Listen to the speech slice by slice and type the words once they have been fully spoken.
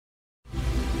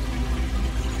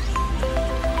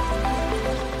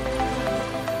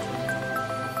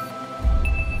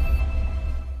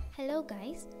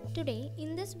Today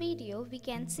in this video we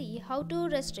can see how to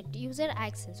restrict user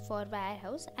access for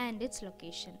warehouse and its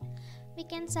location. We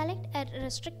can select a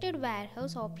restricted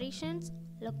warehouse operations,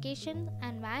 location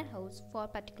and warehouse for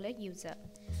particular user.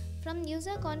 From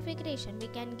user configuration we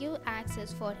can give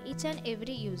access for each and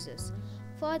every users.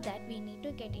 For that we need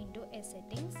to get into a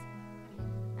settings.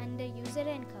 Under user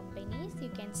and companies you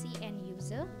can see an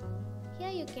user.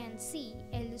 Here you can see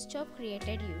a list of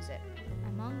created user.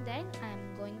 Among that I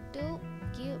am going to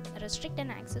give restrict an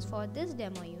access for this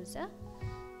demo user.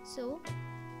 So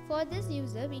for this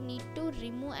user we need to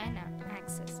remove an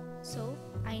access. So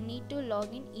I need to log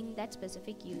in that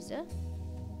specific user.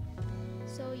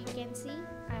 So you can see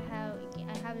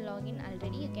I have login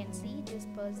already. You can see this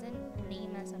person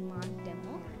name as a mark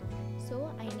demo. So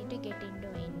I need to get into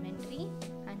inventory.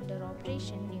 Under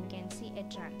operation you can see a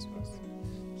transfers.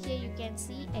 Here you can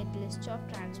see a list of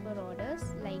transfer orders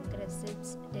like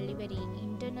receipts, delivery,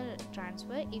 internal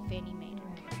transfer if any made.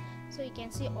 So you can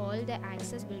see all the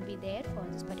access will be there for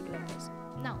this particular person.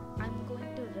 Now I'm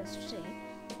going to restrict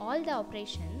all the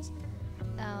operations.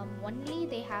 Only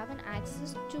they have an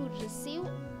access to receive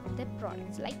the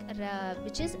products like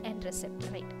which is a receipt,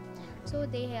 right? So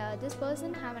this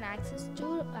person have an access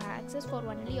for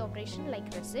only operation like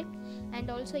receipt, and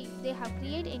also if they have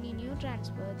create any new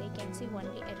transfer they can see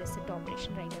only a receipt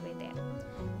operation right away there.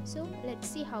 So let's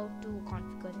see how to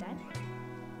configure that.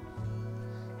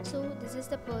 So this is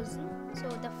the person. So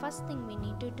the first thing we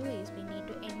need to do is we need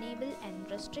to enable and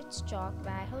restrict stock,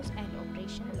 warehouse and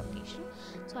operation location.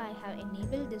 So I have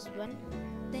enabled this one.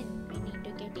 Then we need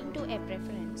to get into a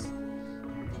preference,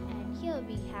 and here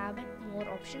we have more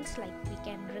options like we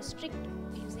can restrict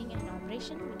using an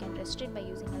operation, we can restrict by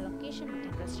using a location, we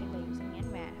can restrict by using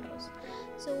a warehouse.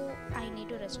 So I need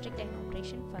to restrict an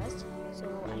operation first. So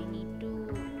I need to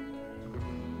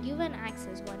give an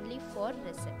access only for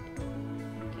receipt.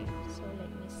 Okay, so let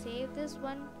me save this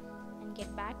one and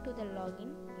get back to the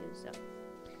login user.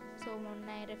 So when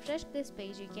I refresh this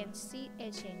page you can see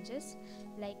a changes,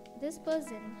 like this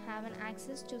person have an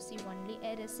access to see only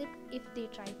a receipt. If they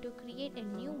try to create a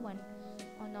new one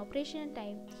on operation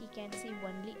type he can see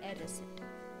only a receipt.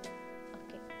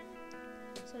 Okay,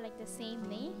 so like the same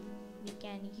way we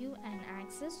can give an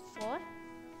access for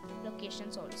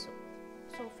locations also.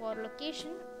 So for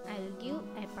location I will give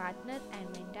a partner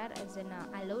and vendor as an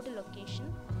allowed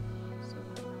location. So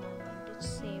now I'm going to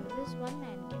save this one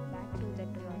and get back to the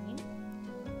login,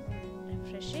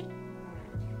 refresh it.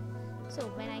 So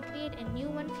when I create a new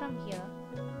one from here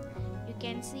you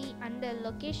can see under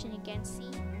location you can see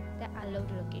the allowed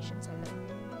locations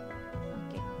allowed.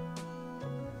 Okay,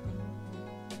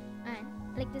 and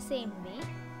like the same way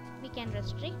we can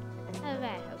restrict a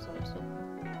warehouse also.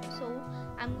 So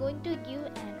I'm going to give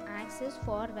an access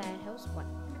for warehouse 1.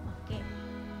 Okay,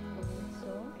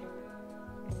 so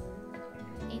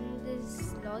in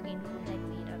this login let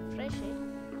me refresh it.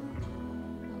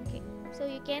 Okay, so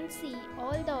you can see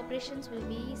all the operations will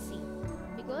be seen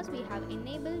because we have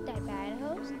enabled the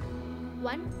warehouse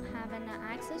 1 have an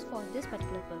access for this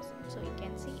particular person. So you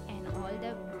can see and all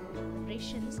the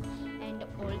operations, and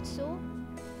also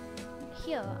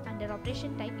here under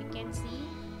operation type you can see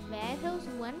warehouse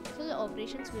 1 full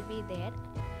operations will be there,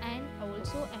 and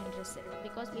also a receipt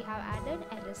because we have added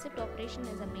a receipt operation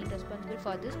as a main responsible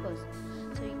for this person.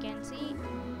 So you can see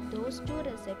those two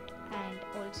receipts, and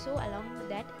also along with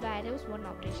that warehouse 1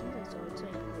 operations is also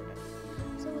included.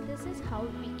 So this is how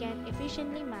we can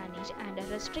efficiently manage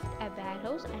and restrict a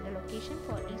warehouse and a location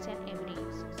for each and every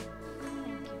user.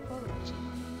 Thank you for watching.